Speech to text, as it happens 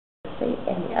See,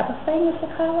 and the other thing, Mr.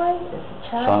 Kaiwai, is the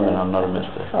charges... Simon, I'm not a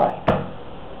mister. Sorry.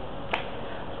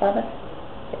 Simon,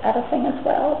 the other thing as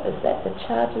well is that the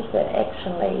charges that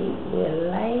actually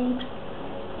were laid,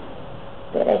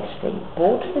 that actually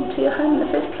brought into your home in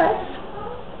the first place,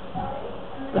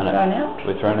 were thrown out.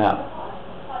 We're thrown out.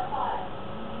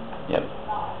 Yep.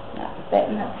 No, that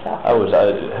in itself...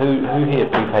 Who here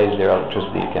prepays their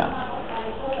electricity account?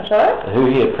 Sorry? Who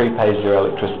here prepays their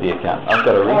electricity account? I've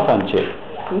got a refund check.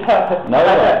 No, I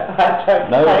don't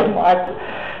pay my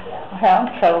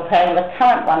council, paying the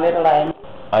current one, let alone...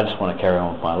 I just want to carry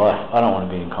on with my life. I don't want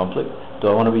to be in conflict. Do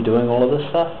I want to be doing all of this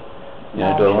stuff? You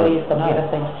know, you've got better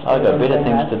things to do. I've got better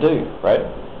things to do, right?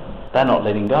 They're not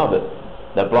letting go of it.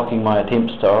 They're blocking my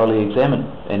attempts to orally examine,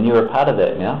 and you're a part of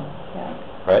that now,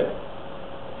 right?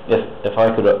 If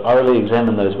I could orally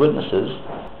examine those witnesses,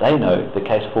 they know the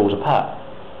case falls apart,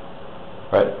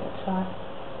 right? That's right.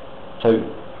 So,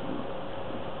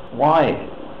 why?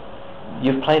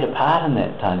 You've played a part in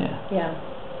that, Tanya. Yeah.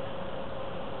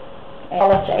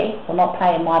 Apology for not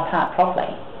playing my part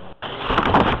properly.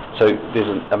 So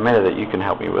there's a matter that you can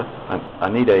help me with. I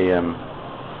need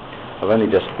I've only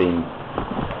just been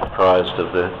apprised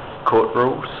of the court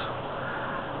rules,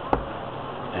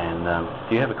 and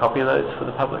do you have a copy of those for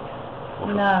the public?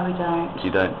 No, we don't.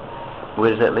 You don't? Where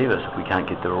does that leave us if we can't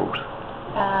get the rules?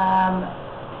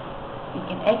 You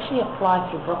can actually apply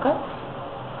through Brookers.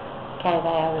 Okay,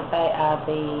 they are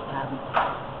the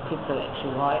people who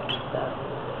actually write the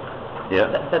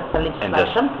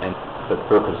legislation. But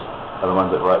Brookers are the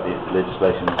ones that write the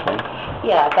legislation and things?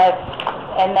 Yeah,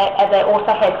 they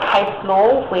also have case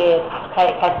law where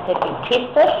cases have been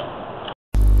tested.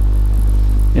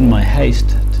 In my haste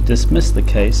to dismiss the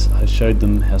case, I showed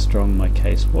them how strong my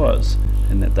case was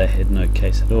and that they had no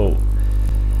case at all.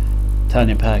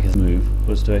 Tanya Parker's move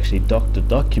was to actually doctor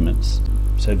documents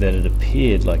so that it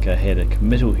appeared like I had a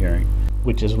committal hearing,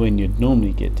 which is when you'd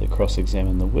normally get to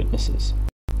cross-examine the witnesses.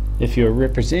 If you're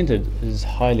represented, it is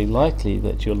highly likely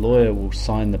that your lawyer will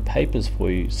sign the papers for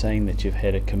you saying that you've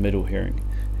had a committal hearing.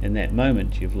 In that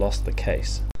moment, you've lost the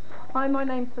case. Hi, my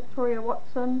name's Victoria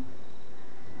Watson.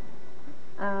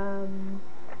 I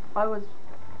was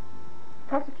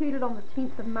prosecuted on the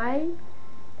 10th of May,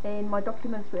 and my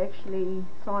documents were actually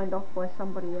signed off by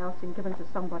somebody else and given to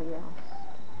somebody else.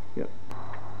 Yep.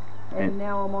 And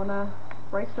now I'm on a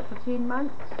bracelet for 10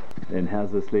 months. And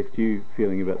how's this left you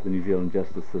feeling about the New Zealand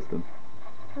justice system?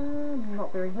 I'm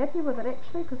not very happy with it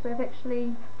actually, because they've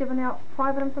actually given out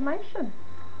private information.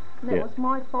 And that was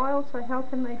my file, so how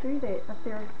can they do that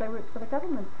if they work for the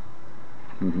government?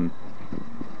 Mm-hmm.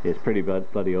 Yeah, it's pretty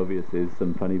bloody obvious there's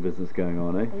some funny business going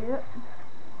on, eh? Yep.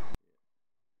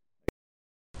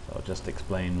 I'll just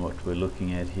explain what we're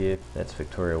looking at here. That's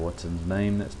Victoria Watson's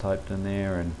name that's typed in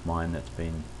there, and mine that's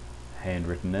been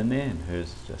handwritten in there, and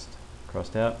hers just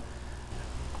crossed out.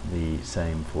 The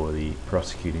same for the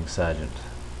prosecuting sergeant.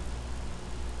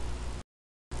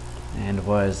 And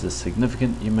why is this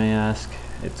significant, you may ask?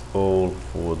 It's all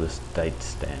for this date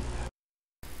stamp.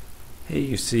 Here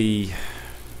you see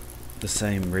the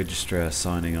same registrar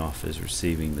signing off as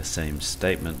receiving the same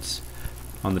statements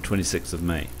on the 26th of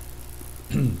May,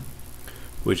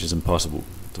 which is impossible.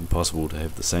 It's impossible to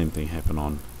have the same thing happen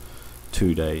on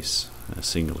 2 days, a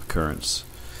single occurrence.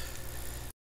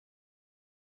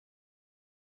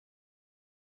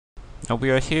 Now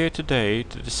we are here today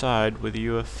to decide whether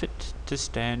you are fit to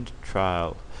stand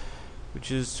trial, which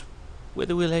is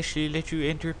whether we'll actually let you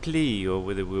enter a plea or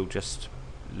whether we'll just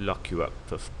lock you up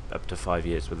for up to 5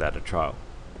 years without a trial.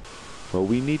 Well,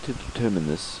 we need to determine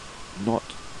this not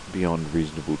beyond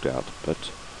reasonable doubt,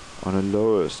 but on a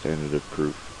lower standard of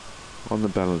proof, on the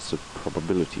balance of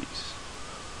probabilities.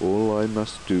 All I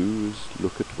must do is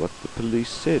look at what the police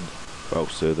said. Well,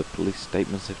 sir, the police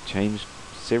statements have changed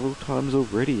several times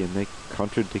already and they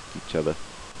contradict each other.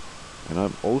 And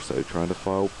I'm also trying to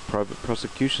file private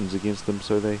prosecutions against them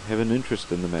so they have an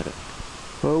interest in the matter.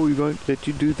 Well, we won't let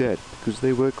you do that because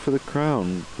they work for the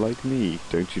Crown, like me,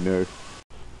 don't you know?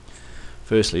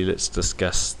 Firstly, let's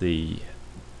discuss the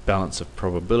balance of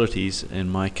probabilities. In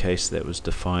my case, that was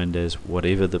defined as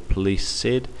whatever the police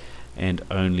said and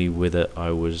only whether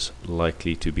I was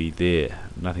likely to be there.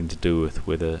 Nothing to do with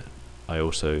whether I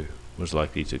also was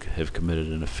likely to have committed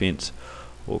an offence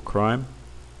or crime.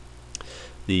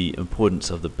 The importance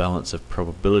of the balance of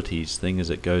probabilities thing is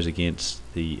it goes against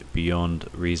the beyond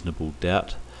reasonable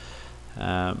doubt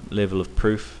level of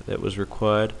proof that was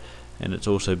required, and it's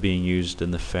also being used in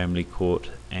the family court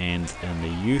and in the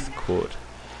youth court.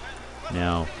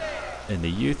 Now, in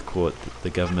the youth court, the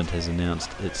government has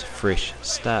announced its Fresh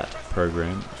Start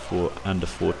program for under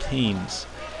 14s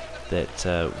that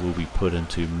will be put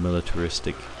into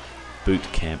militaristic boot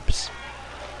camps.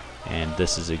 And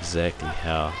this is exactly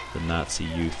how the Nazi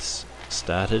youths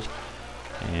started,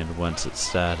 and once it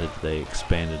started they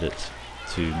expanded it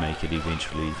to make it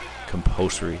eventually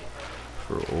compulsory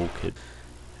for all kids.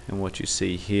 And what you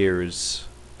see here is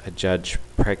a judge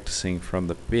practicing from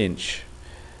the bench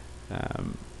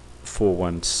for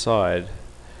one side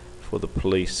for the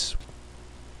police.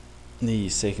 The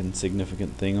second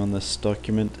significant thing on this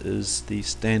document is the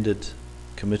standard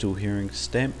committal hearing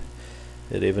stamp.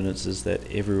 It evidences that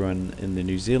everyone in the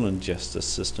New Zealand justice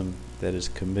system that is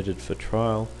committed for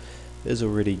trial is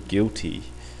already guilty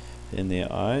in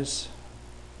their eyes.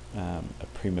 A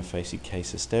prima facie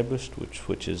case established,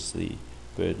 which is the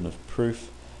burden of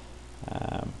proof,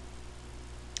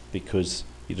 because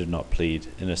you did not plead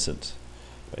innocent,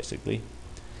 basically.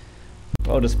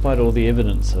 Well, despite all the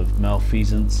evidence of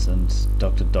malfeasance and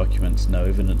doctored documents, no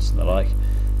evidence and the like,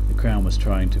 the Crown was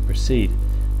trying to proceed.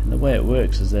 And the way it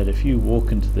works is that if you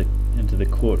walk into the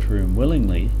courtroom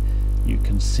willingly, you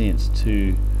consent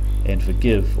to and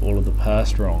forgive all of the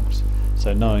past wrongs.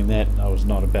 So knowing that, I was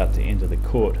not about to enter the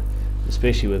court,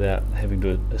 especially without having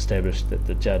to establish that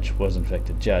the judge was in fact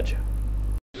a judge.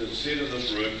 As said in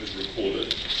this room is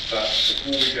recorded, but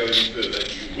before we go any further,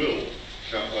 you will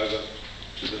come over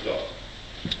to the dock.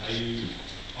 Are you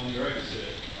on your own, sir?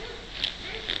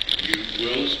 You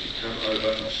will come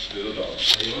over to the dock.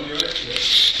 Are you on your own, sir?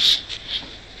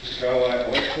 Mr. Kaiwai, I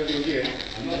won't tell you again.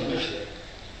 I'm not on, sir.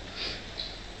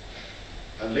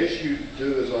 Unless you do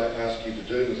as I ask you to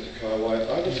do, Mr. Kaiwai,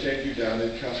 I will stand you down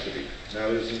in custody. Now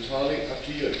it is entirely up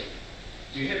to you.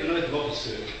 Do you have an oath of office,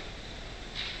 sir?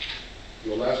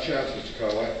 Your last chance, Mr.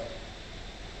 Kaiwai.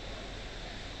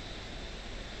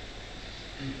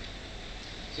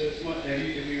 So it's my, have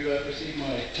you received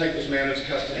my... Take this man into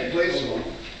custody, please. Hold on.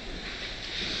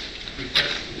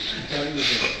 Tell him the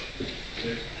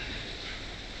deal.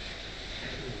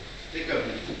 Let go of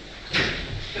me.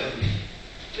 Let go of me.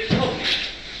 Let go of me.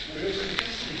 Let go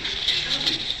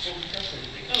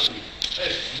of me.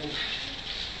 Hey,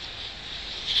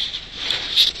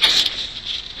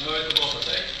 no oath of office,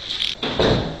 eh?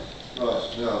 Right,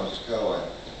 now, Mr. Kaiwai.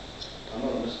 I'm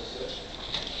not a Mr. Sir.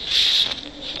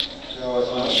 I'm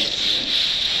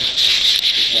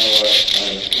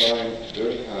trying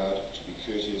very hard to be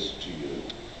courteous to you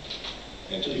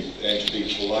and to be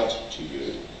polite to you.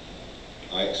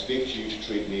 I expect you to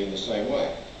treat me in the same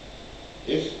way.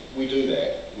 If we do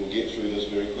that, we'll get through this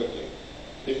very quickly.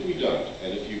 If we don't,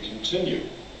 and if you continue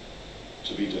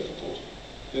to be difficult,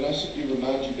 then I simply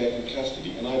remand you back in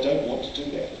custody, and I don't want to do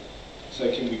that.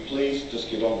 So can we please just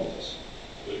get on with this?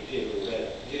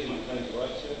 Here's my claim to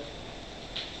rights, sir.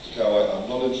 Mr. Kaiwai, I'm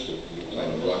not interested in your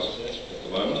claim of rights at the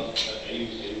moment. Are you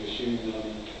assuming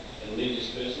I'm a religious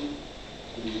person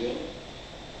in New Zealand?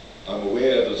 I'm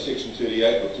aware that a Section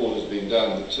 38 report has been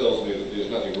done that tells me that there's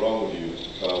nothing wrong with you, Mr.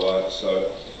 Kaiwai, so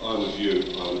if I was you,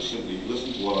 I would simply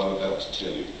listen to what I'm about to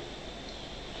tell you.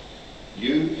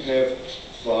 You have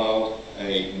filed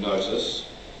a notice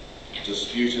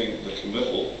disputing the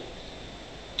committal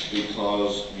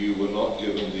because you were not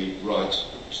given the right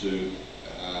to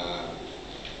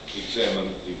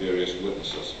examine the various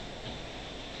witnesses.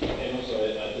 And also,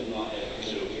 I did not have a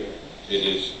committal hearing. It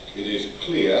is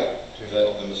clear that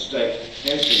a mistake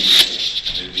has been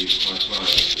made in the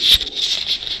client's report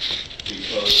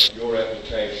because your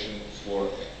application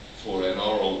for an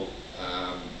oral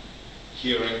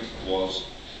hearing was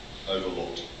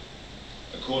overlooked.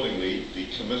 Accordingly, the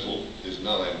committal is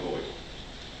null and void.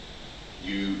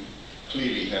 You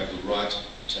clearly have the right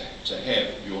to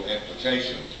have your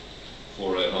application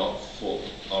for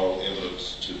oral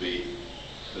evidence to be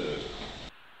heard.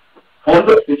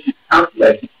 Conduct which is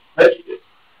calculated to prejudice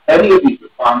any of these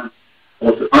requirements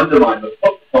or to undermine the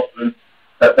confidence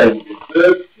that they will be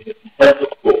served in the contempt of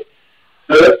court.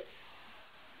 Sir,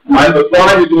 I am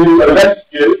obliged to arrest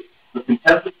you for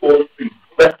contempt of court being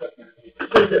expressed.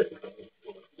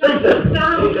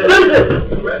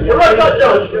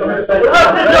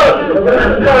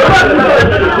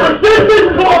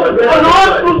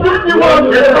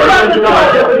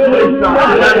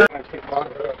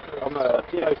 I'm a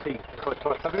TOC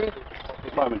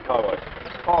Simon Kaiwai.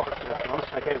 Oh, that's nice.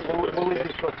 Okay, we'll leave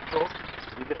this for the talk.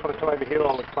 You just want to come over here,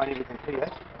 I'll explain everything to you.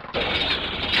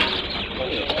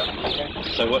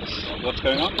 So what's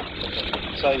going on?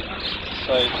 So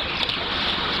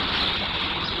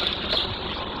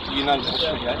you know the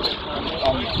history, eh?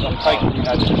 I'm taking you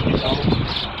know the history.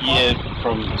 Yeah,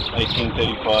 from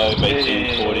 1835,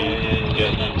 1840.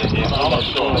 Yeah. I'm not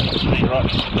sure, right?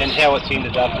 And how it's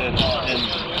ended up in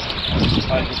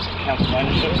council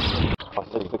ownership. I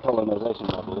think the colonisation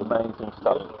model. Amazing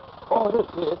stuff. Oh, it is,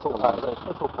 yeah, it's all part of it.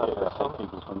 It's all part of it. Take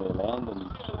people from their land and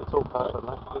it's all part of it,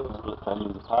 mate. split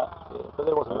families apart. Yeah, but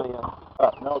that wasn't me.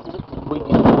 But no, we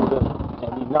get order,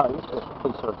 and he knows that the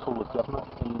police are a tool of government,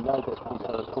 and he knows that police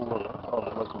are a tool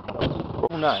of local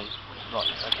government. All know,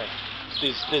 right, okay.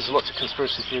 There's lots of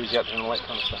conspiracy theories out there and all that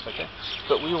kind of stuff, okay?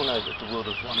 But we all know that the world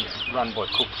is run by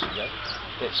crooks, okay?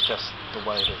 That's just the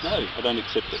way it is. No, I don't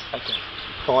accept it. Okay,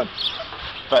 fine.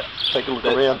 But take a look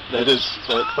around. It is.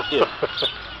 Yeah.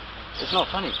 It's not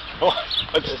funny. Oh,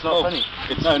 It's not funny.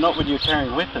 No, not when you're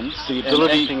carrying weapons. The and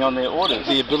ability acting on their orders.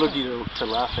 The ability to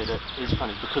laugh at it is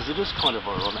funny, because it is kind of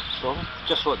ironic, Simon.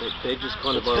 Just like that, they're just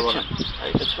kind of ironic.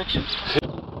 It's fiction.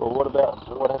 Well,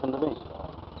 what happened to me?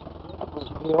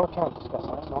 Yeah, I can't discuss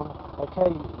that, Simon. Okay,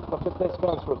 look, if that's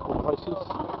going through a court process,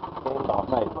 then... Oh,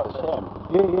 mate, what a shame.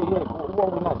 Yeah.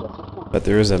 Well, we know that. But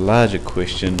there is a larger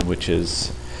question, which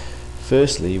is,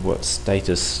 firstly, what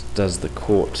status does the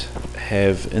court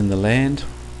have in the land?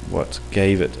 What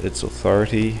gave it its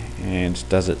authority? And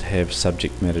does it have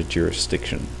subject matter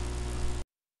jurisdiction?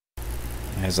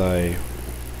 As I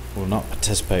will not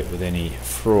participate with any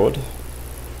fraud,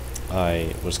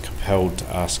 I was compelled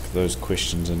to ask those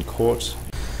questions in court,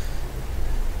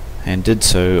 and did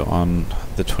so on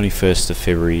the 21st of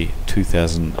February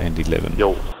 2011.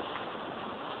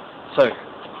 So,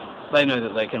 they know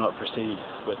that they cannot proceed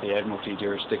with the Admiralty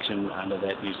jurisdiction under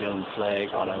that New Zealand flag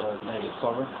on a native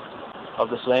sovereign of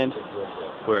this land,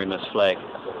 wearing this flag.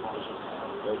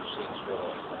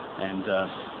 And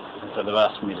so they've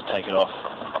asked me to take it off,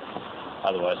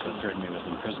 otherwise they'll threaten me with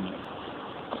imprisonment.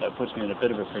 So it puts me in a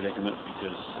bit of a predicament,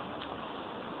 because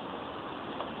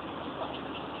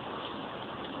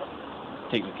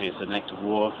technically it's an act of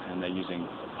war and they're using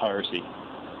piracy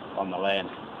on the land.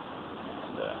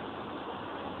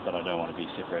 But I don't want to be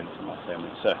separated from my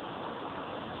family, so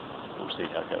we'll see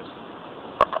how it goes.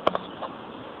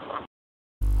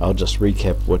 I'll just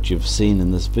recap what you've seen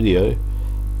in this video.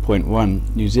 Point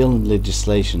 1. New Zealand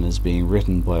legislation is being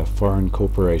written by a foreign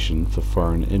corporation for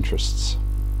foreign interests.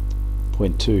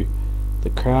 Point 2. The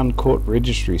Crown Court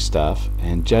registry staff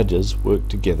and judges work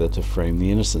together to frame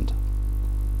the innocent.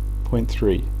 Point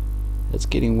 3. It's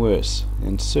getting worse,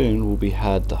 and soon will be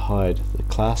hard to hide the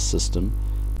class system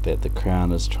that the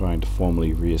Crown is trying to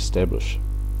formally re-establish.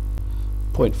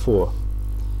 Point 4.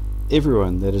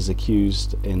 Everyone that is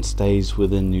accused and stays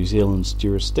within New Zealand's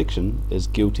jurisdiction is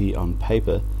guilty on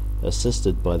paper,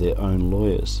 assisted by their own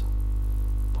lawyers.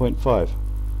 Point 5.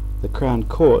 The Crown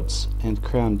Courts and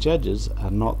Crown Judges are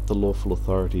not the lawful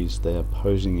authorities they are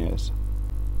posing as.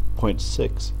 Point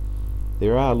 6.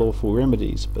 There are lawful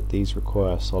remedies, but these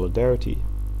require solidarity.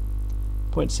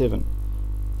 Point 7.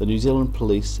 The New Zealand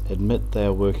police admit they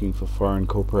are working for foreign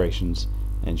corporations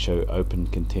and show open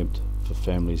contempt for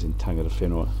families in tangata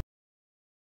whenua.